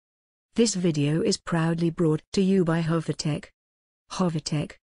This video is proudly brought to you by Hovatek.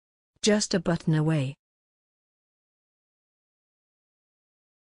 Hovatek. Just a button away.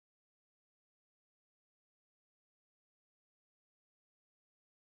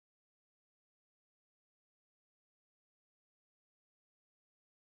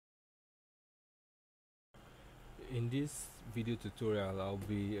 In this video tutorial, I'll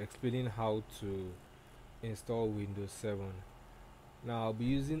be explaining how to install Windows 7. Now I'll be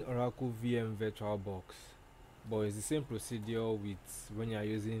using Oracle VM VirtualBox, but it's the same procedure with when you're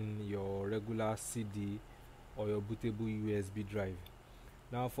using your regular CD or your bootable USB drive.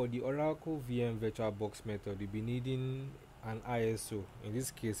 Now for the Oracle VM VirtualBox method, you'll be needing an ISO, in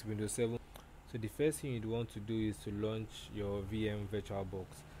this case Windows 7. So the first thing you'd want to do is to launch your VM VirtualBox.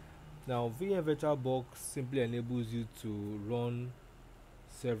 Now VM VirtualBox simply enables you to run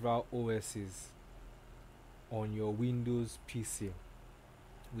several OSs on your Windows PC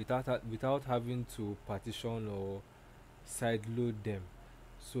without having to partition or sideload them.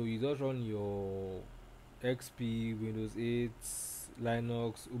 So you just run your XP, Windows 8,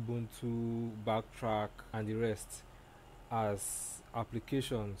 Linux, Ubuntu, Backtrack and the rest as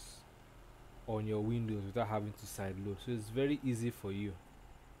applications on your Windows without having to sideload. So it's very easy for you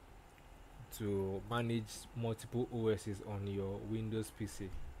to manage multiple OSs on your Windows PC.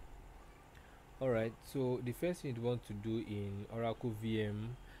 Alright, so the first thing you want to do in Oracle VM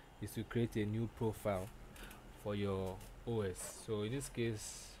is to create a new profile for your OS. So in this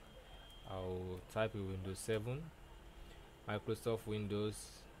case, I'll type in Windows 7, Microsoft Windows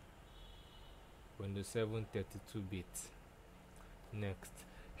 7 32-bit. Next,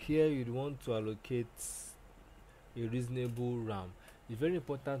 here you'd want to allocate a reasonable RAM. It's very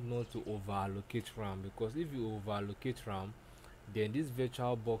important not to over allocate RAM, because if you over allocate RAM, then this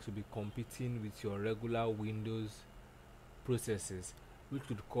VirtualBox will be competing with your regular Windows processes, which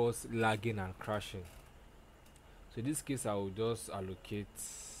would cause lagging and crashing. So in this case, I will just allocate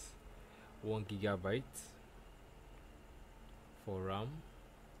 1 GB for RAM.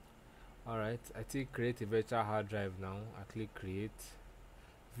 Alright, I click create a virtual hard drive now. I click create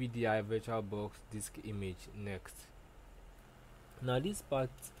VDI VirtualBox disk image. Next. Now this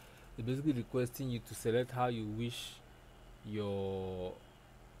part is basically requesting you to select how you wish your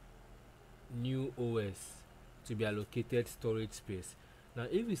new OS to be allocated storage space. Now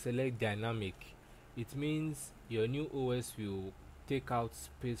if you select dynamic, it means your new OS will take out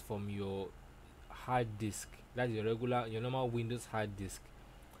space from your hard disk, that's your normal Windows hard disk,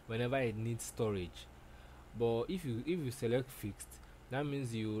 whenever it needs storage. But if you select fixed, that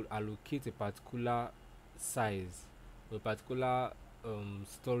means you allocate a particular size, a particular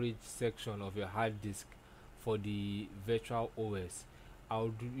storage section of your hard disk for the virtual OS. I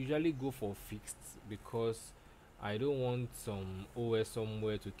would usually go for fixed because I don't want some OS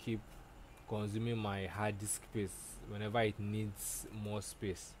somewhere to keep consuming my hard disk space whenever it needs more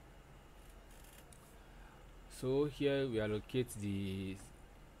space. So here we allocate the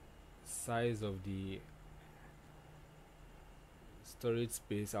size of the storage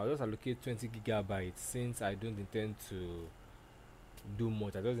space. I'll just allocate 20 GB since I don't intend to do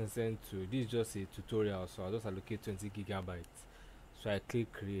much. I just intend to, this is just a tutorial, so I'll just allocate 20 GB. So I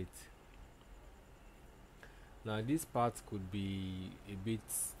click create. Now this part could be a bit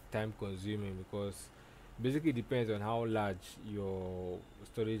time consuming because basically depends on how large your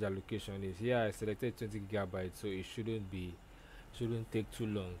storage allocation is. Here I selected 20 GB, so it shouldn't take too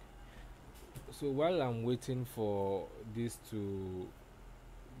long. So while I'm waiting for this to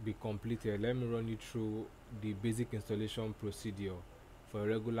be completed, let me run you through the basic installation procedure for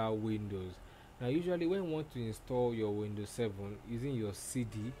regular Windows. Now usually when you want to install your Windows 7 using your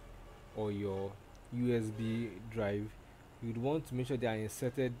CD or your USB drive, you'd want to make sure they are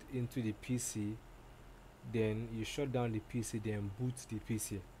inserted into the PC. Then you shut down the PC, then boot the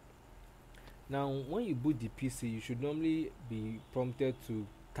PC. Now when you boot the PC, you should normally be prompted to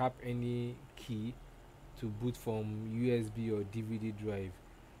tap any key to boot from USB or DVD drive.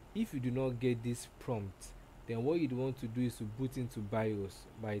 If you do not get this prompt, then what you'd want to do is to boot into BIOS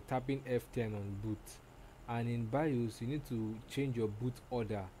by tapping F10 on boot. And in BIOS, you need to change your boot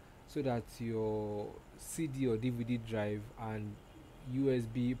order so that your CD or DVD drive and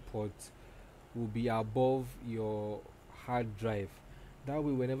USB ports will be above your hard drive. That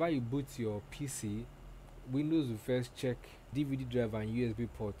way, whenever you boot your PC, Windows will first check DVD drive and USB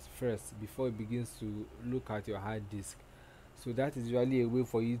ports first before it begins to look at your hard disk. So that is usually a way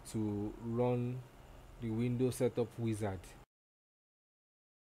for you to run the Windows setup wizard.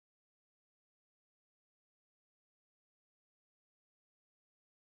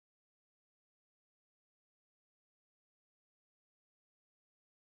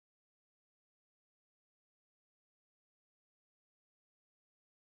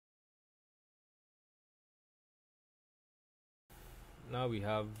 now we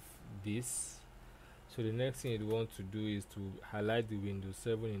have this. So the next thing you want to do is to highlight the Windows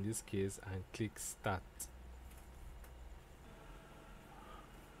 7 in this case and click start.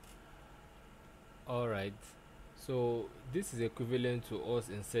 Alright, so this is equivalent to us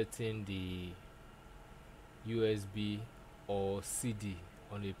inserting the USB or CD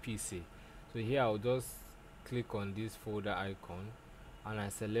on a PC. So here I'll just click on this folder icon and I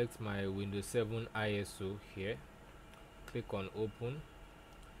select my Windows 7 ISO here, click on open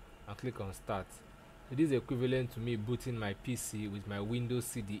and click on start. So this is equivalent to me booting my PC with my Windows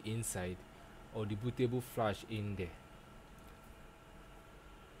CD inside or the bootable flash in there.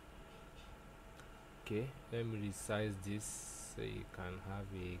 Okay, let me resize this so you can have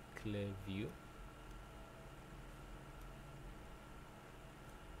a clear view.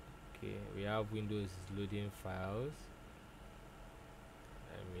 Okay, we have Windows loading files.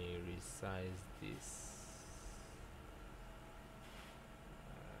 Let me resize this.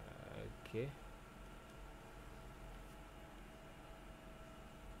 Okay.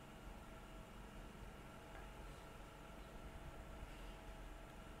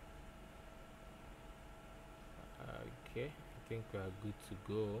 Okay, I think we are good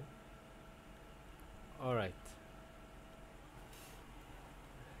to go. Alright.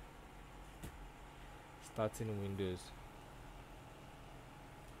 Starting Windows.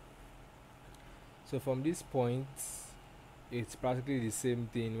 So from this point, it's practically the same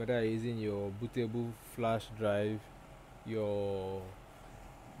thing whether you're using your bootable flash drive, your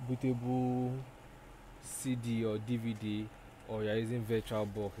bootable CD or DVD, or you're using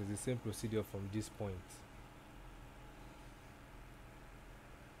VirtualBox. It's the same procedure from this point.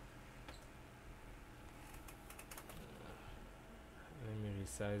 Let me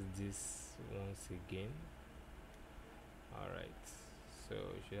resize this once again. Alright, so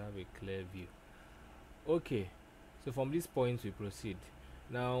you should have a clear view. Okay, so from this point we proceed.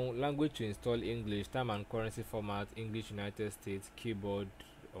 Now, language to install: English, time and currency format, English United States, keyboard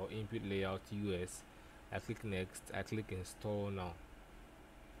or input layout US. I click next, I click install now.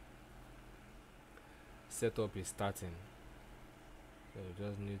 Setup is starting. So you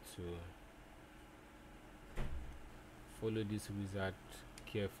just need to follow this wizard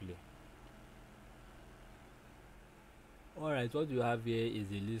carefully. Alright, what you have here is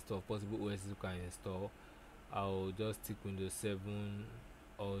a list of possible OS you can install. I'll just tick Windows 7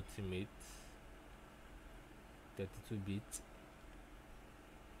 Ultimate 32-bit.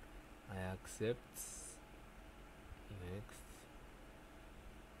 I accept. Next.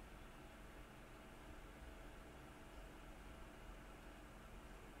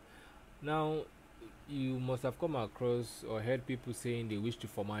 Now, you must have come across or heard people saying they wish to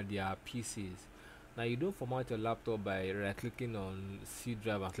format their PCs. Now, you don't format your laptop by right clicking on C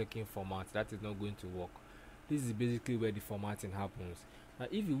drive and clicking format. That is not going to work. This is basically where the formatting happens. Now,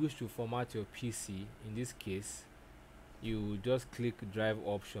 if you wish to format your PC, in this case, you just click drive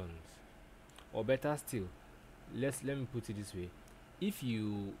options, or better still, let me put it this way: if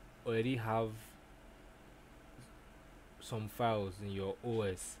you already have some files in your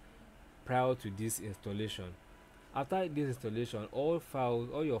OS prior to this installation, after this installation, all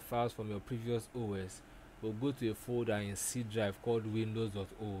your files from your previous OS will go to a folder in C drive called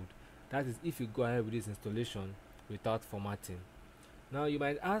windows.old. That is if you go ahead with this installation without formatting. Now you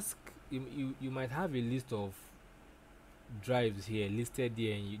might ask, you might have a list of drives here listed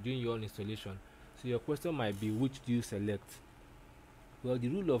here during your own installation. So your question might be, which do you select? Well, the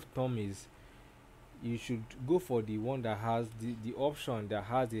rule of thumb is you should go for the one that has the option that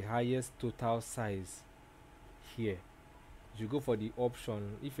has the highest total size here. You should go for the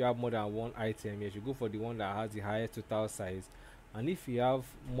option. If you have more than one item, you should go for the one that has the highest total size. And if you have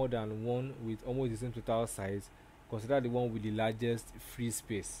more than one with almost the same total size, consider the one with the largest free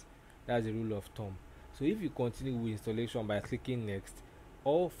space. That's the rule of thumb. So if you continue with installation by clicking next,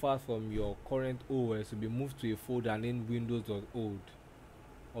 all files from your current OS will be moved to a folder named windows.old.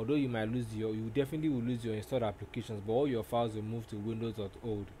 Although you might lose you definitely will lose your installed applications, but all your files will move to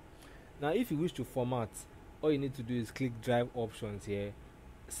windows.old. Now, if you wish to format, all you need to do is click drive options here,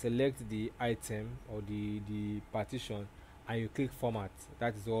 select the item or the partition, and you click format.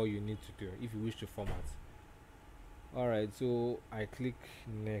 That is all you need to do if you wish to format. Alright, so I click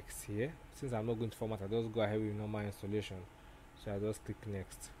next here. Since I'm not going to format, I just go ahead with normal installation. So I just click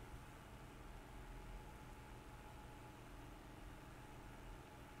next.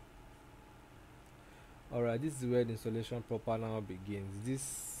 Alright, this is where the installation proper now begins.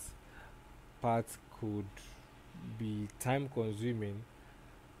 This part could be time consuming,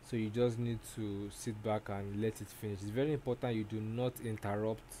 so you just need to sit back and let it finish. It's very important you do not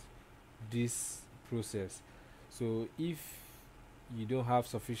interrupt this process. So if you don't have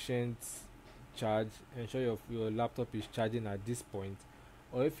sufficient charge, ensure your laptop is charging at this point.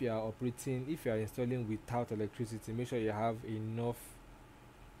 Or if you are installing without electricity, make sure you have enough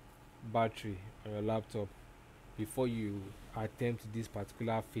battery on your laptop before you attempt this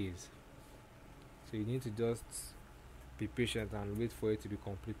particular phase. So you need to just be patient and wait for it to be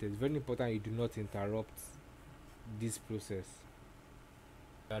completed. It's very important you do not interrupt this process.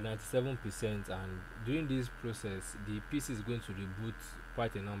 We are 97%, and during this process the PC is going to reboot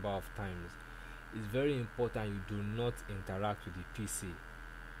quite a number of times. It's very important you do not interact with the PC.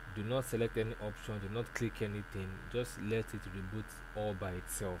 Do not select any option, do not click anything, just let it reboot all by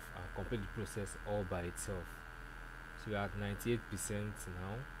itself and complete the process all by itself. So we are at 98%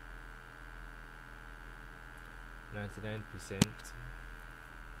 now, 99%.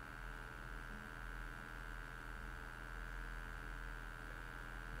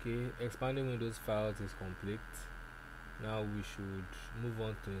 Okay, expanding Windows files is complete. Now we should move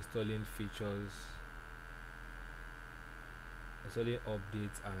on to installing features, installing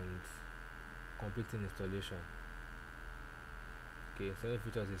updates, and completing installation. Okay, installing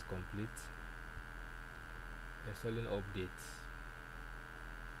features is complete. Installing updates.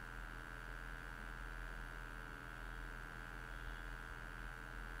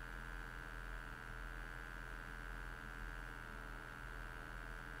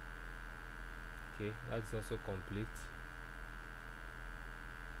 Okay, that's also complete.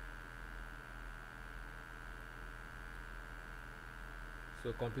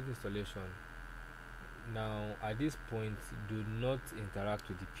 So complete installation. Now at this point, do not interact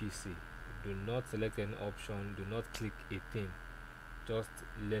with the PC. Do not select any option, do not click a thing. Just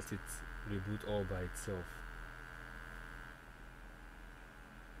let it reboot all by itself.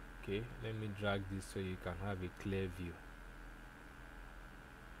 Okay, let me drag this so you can have a clear view.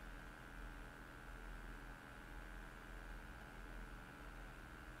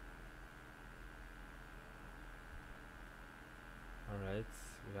 Alright,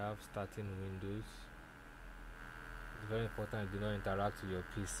 we have starting Windows. It's very important you do not interact with your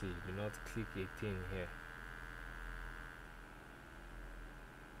PC. Do not click a thing here.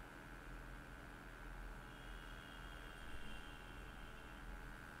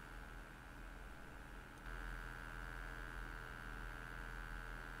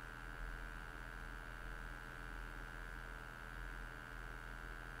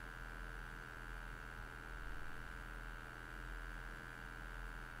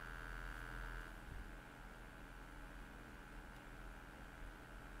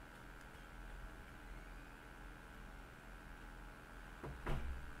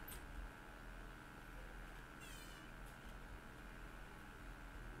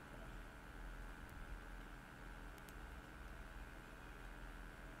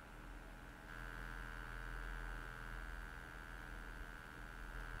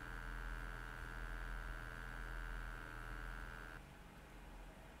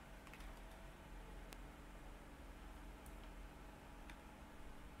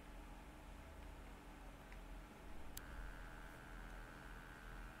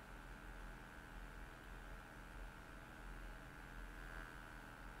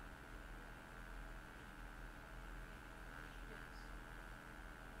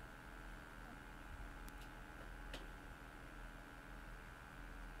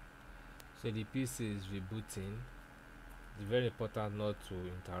 So the PC is rebooting. It's very important not to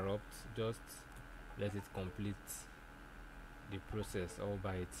interrupt, just let it complete the process all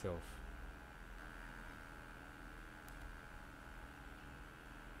by itself.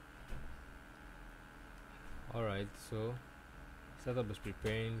 Alright, so setup is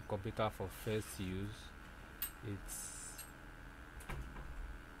preparing computer for first use. It's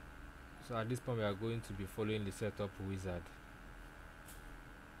so at this point we are going to be following the setup wizard.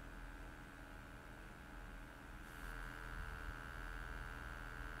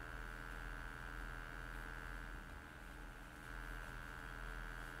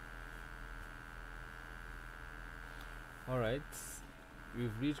 Alright,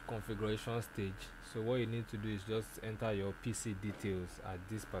 we've reached configuration stage, so what you need to do is just enter your PC details at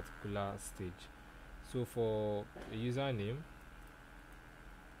this particular stage. So for a username,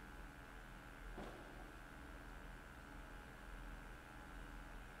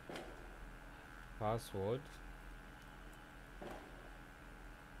 password,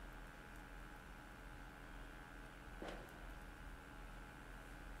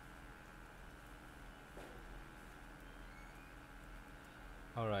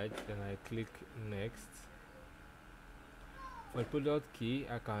 alright, then I click next. For the product key,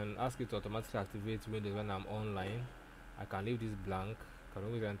 I can ask it to automatically activate Windows when I'm online. I can leave this blank, can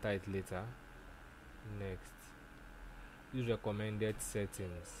always enter it later. Next. use recommended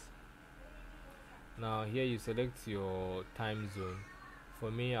settings. Now here you select your time zone.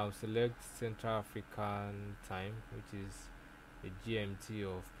 For me, I'll select Central African time, which is a GMT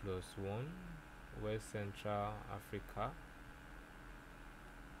of +1, West Central Africa,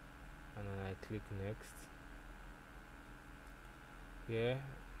 and then I click next. Here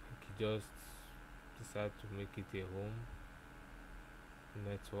you can just decide to make it a home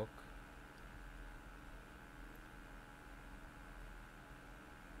network.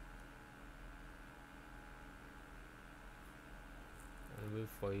 And wait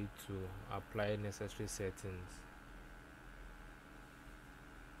for it to apply necessary settings.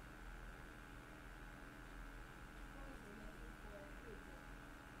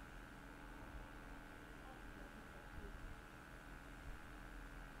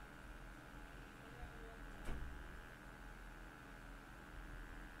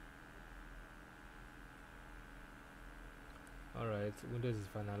 Alright, Windows is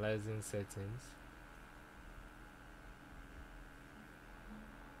finalizing settings.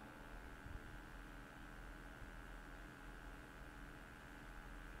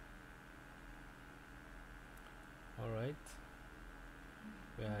 Alright,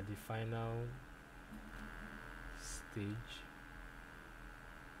 we are at the final stage.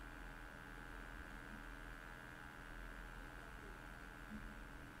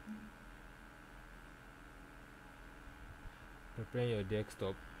 Prepare your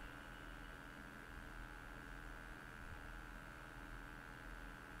desktop.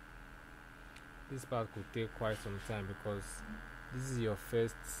 This part could take quite some time because this is your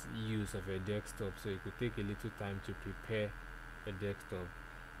first use of a desktop, so it could take a little time to prepare a desktop.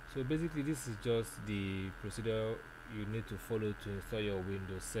 So basically this is just the procedure you need to follow to install your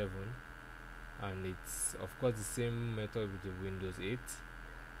Windows 7, and it's of course the same method with the Windows 8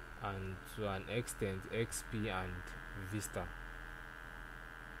 and to an extent XP and Vista.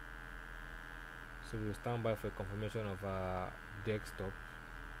 So we'll stand by for confirmation of our desktop,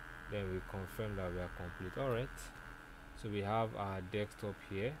 then we confirm that we are complete. Alright, so we have our desktop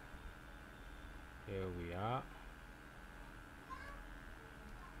here. Here we are.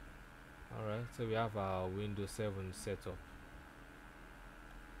 Alright, so we have our Windows 7 setup.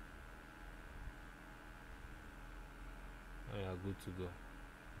 We are good to go.